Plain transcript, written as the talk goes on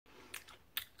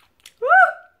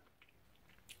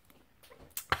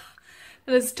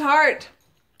And it's tart,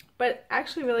 but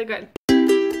actually really good.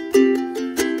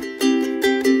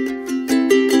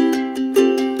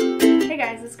 Hey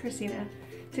guys, it's Christina.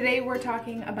 Today we're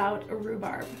talking about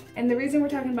rhubarb. And the reason we're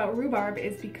talking about rhubarb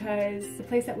is because the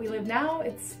place that we live now,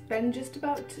 it's been just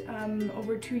about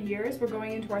over 2 years. We're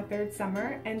going into our 3rd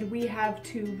summer and we have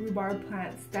 2 rhubarb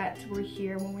plants that were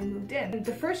here when we moved in.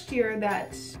 The first year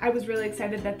that I was really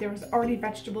excited that there was already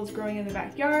vegetables growing in the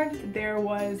backyard. There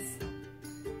was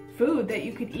food that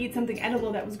you could eat, something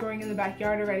edible that was growing in the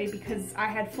backyard already, because I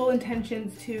had full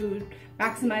intentions to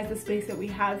maximize the space that we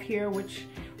have here, which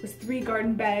was 3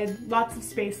 garden beds, lots of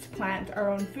space to plant our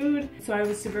own food. So I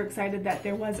was super excited that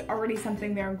there was already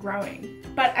something there growing.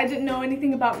 But I didn't know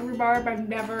anything about rhubarb. I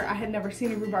had never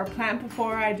seen a rhubarb plant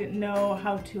before. I didn't know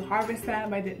how to harvest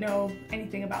them. I didn't know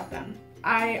anything about them.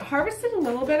 I harvested a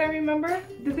little bit, I remember.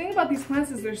 The thing about these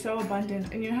plants is they're so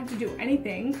abundant and you don't have to do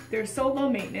anything. They're so low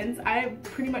maintenance. I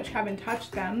pretty much haven't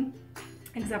touched them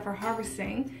except for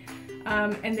harvesting.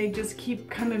 And they just keep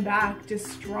coming back just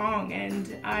strong,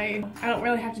 and I don't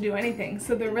really have to do anything,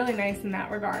 so they're really nice in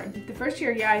that regard. The first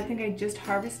year, yeah, I think I just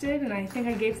harvested and I think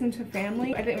I gave some to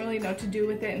family. I didn't really know what to do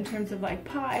with it in terms of like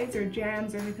pies or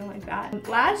jams or anything like that.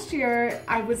 Last year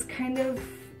I was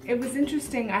it was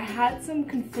interesting. I had some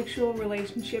conflictual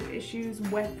relationship issues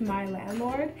with my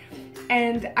landlord,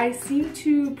 and I seemed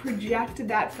to project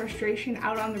that frustration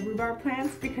out on the rhubarb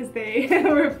plants because they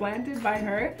were planted by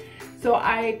her. So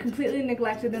I completely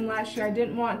neglected them last year. I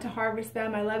didn't want to harvest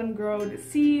them. I let them grow to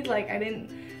seed. Like, I didn't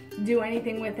do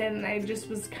anything with it, and I just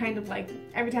was kind of like,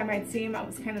 every time I'd see him, I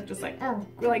was kind of just like, oh,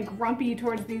 like grumpy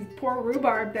towards these poor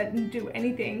rhubarb that didn't do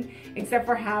anything except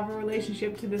for have a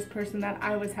relationship to this person that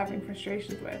I was having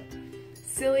frustrations with.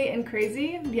 Silly and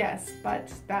crazy, yes,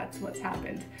 but that's what's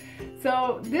happened.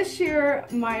 So this year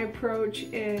my approach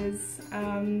is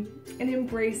an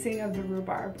embracing of the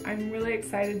rhbarb. I'm really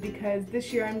excited because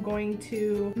this year I'm going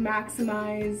to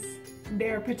maximize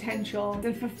their potential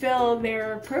and fulfill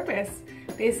their purpose,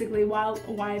 basically,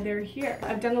 why they're here.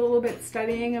 I've done a little bit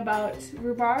studying about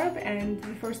rhubarb, and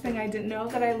the first thing I didn't know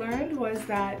that I learned was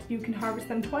that you can harvest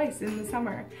them twice in the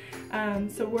summer.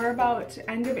 So we're about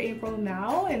end of April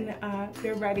now, and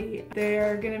they're ready.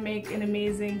 They're gonna make an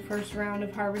amazing first round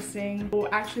of harvesting. So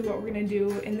actually what we're gonna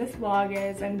do in this vlog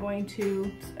is I'm going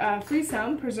to freeze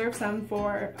some, preserve some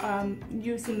for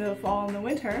use in the fall and the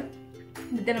winter.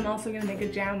 But then I'm also going to make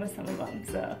a jam with some of them.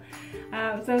 So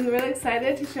I'm really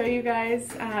excited to show you guys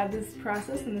this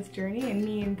process and this journey and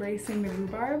me embracing the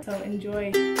rhubarb. So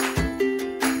enjoy.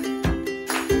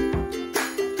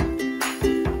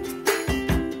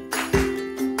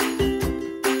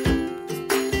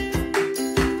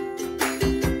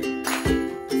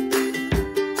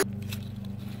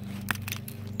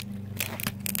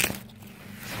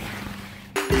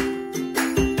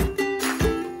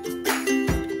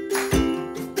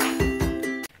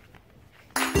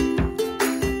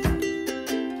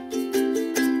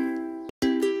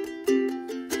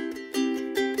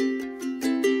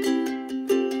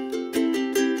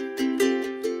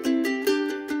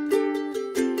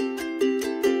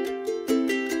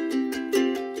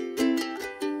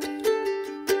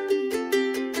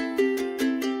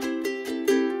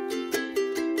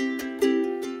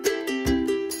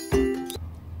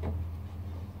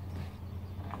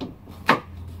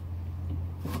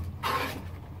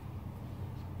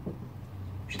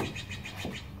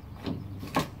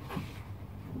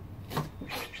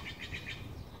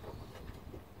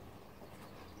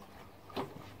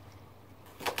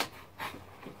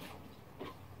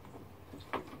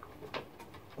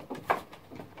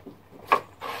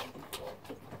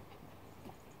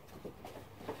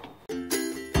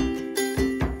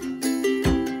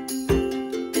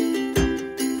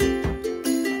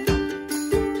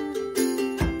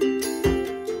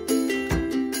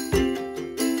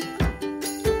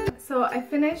 So I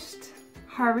finished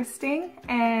harvesting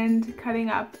and cutting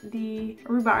up the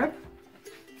rhubarb.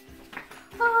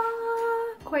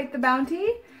 Quite the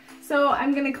bounty. So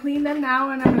I'm going to clean them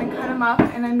now and I'm going to cut them up,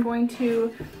 and I'm going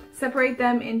to separate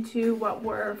them into what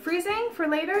we're freezing for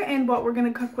later and what we're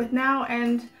going to cook with now,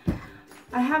 and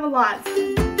I have a lot.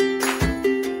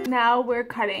 Now we're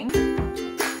cutting.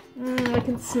 I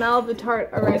can smell the tart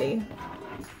already.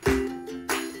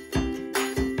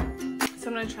 So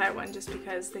I'm going to try one just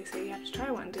because they say you have to try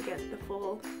one to get the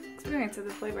full experience of the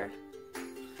flavor.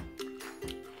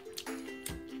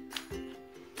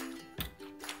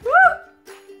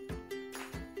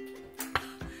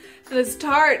 It is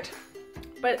tart,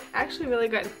 but actually really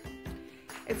good.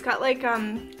 It's got like,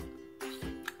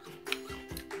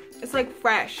 it's like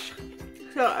fresh.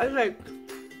 So I was like,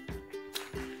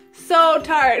 so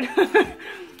tart.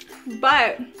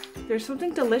 but there's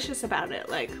something delicious about it.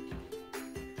 Like,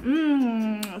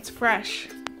 it's fresh.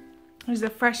 There's a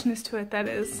freshness to it that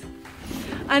is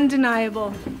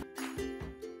undeniable.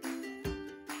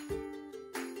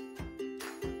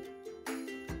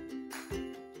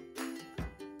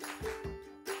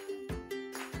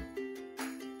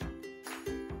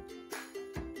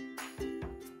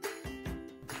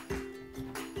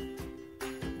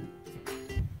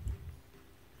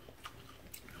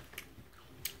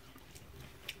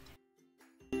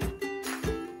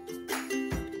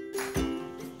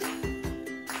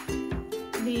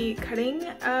 The cutting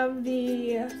of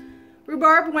the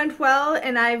rhubarb went well,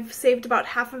 and I've saved about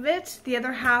half of it. The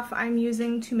other half I'm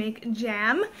using to make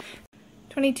jam.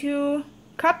 22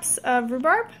 cups of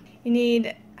rhubarb. You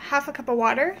need half a cup of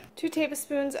water, 2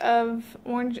 tablespoons of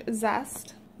orange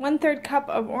zest, 1/3 cup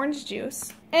of orange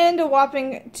juice, and a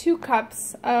whopping 2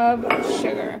 cups of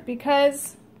sugar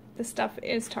because the stuff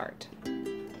is tart.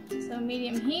 So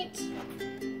medium heat.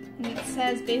 And it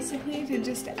says basically to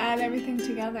just add everything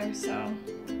together, so I'm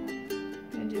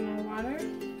gonna do my water,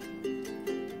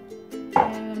 and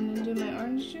I'm gonna do my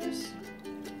orange juice,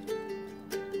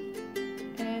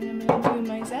 and I'm gonna do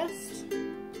my zest,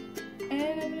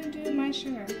 and I'm gonna do my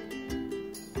sugar.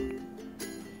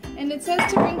 And it says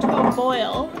to bring to a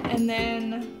boil and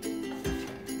then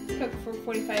cook for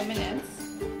 45 minutes.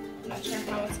 I'm not sure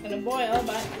how it's gonna boil,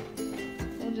 but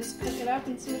we'll just cook it up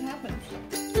and see what happens.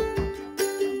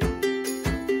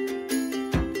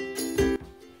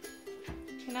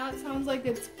 Now it sounds like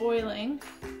it's boiling.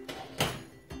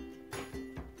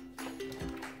 You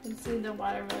can see the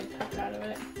water really cooked out of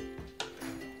it.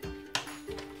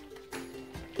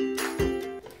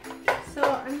 So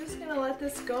I'm just gonna let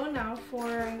this go now for,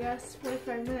 I guess,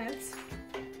 45 minutes.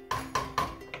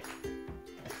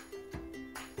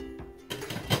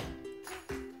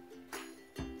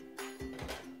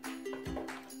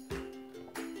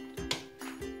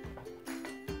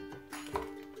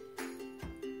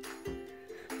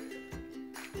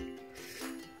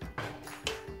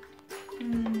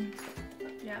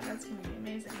 Yeah, that's gonna be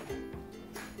amazing.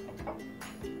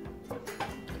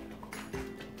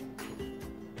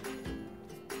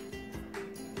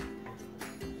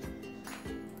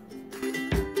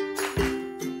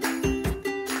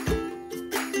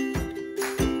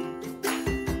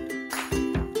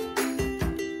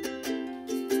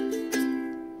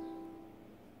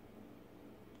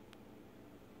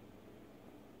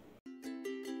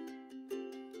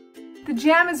 The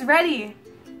jam is ready.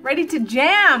 Ready to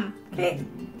jam. Okay,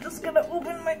 just gonna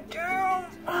open my jam.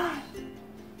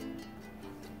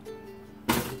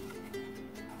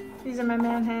 These are my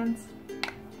man hands.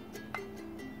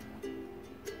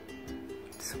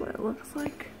 This is what it looks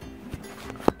like.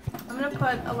 I'm gonna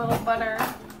put a little butter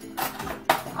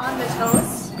on the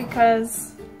toast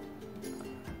because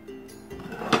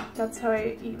that's how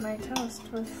I eat my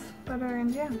toast, with butter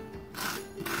and jam.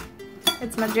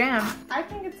 It's my jam. I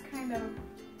think it's kind of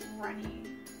runny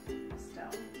still.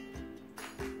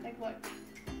 Like, look.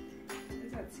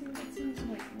 Does that seem, it seems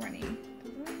like runny,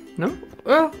 doesn't it? No?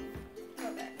 Well, A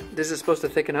little bit. this is supposed to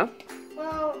thicken up?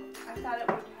 Well, I thought it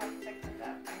would have thickened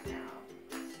up by now,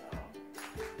 so.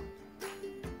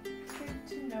 Good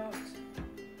to note.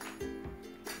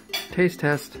 Taste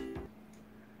test.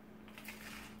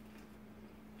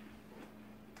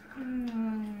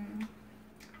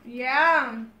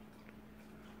 Yeah.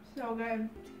 So good.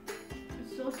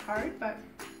 It's still tart, but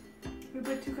we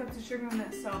put 2 cups of sugar in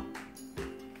this, so.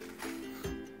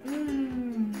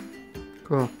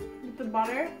 Cool. With the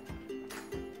butter.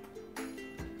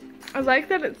 I like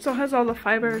that it still has all the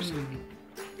fibers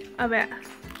of it.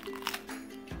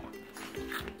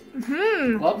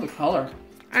 Love the color.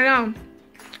 I know.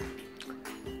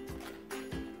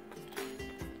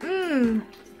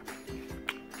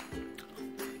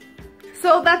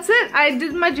 So that's it. I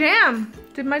did my jam.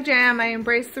 I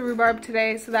embraced the rhubarb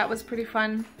today, so that was pretty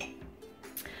fun.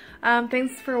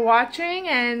 Thanks for watching,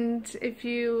 and if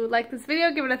you like this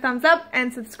video, give it a thumbs up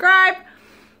and subscribe,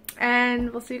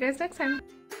 and we'll see you guys next time.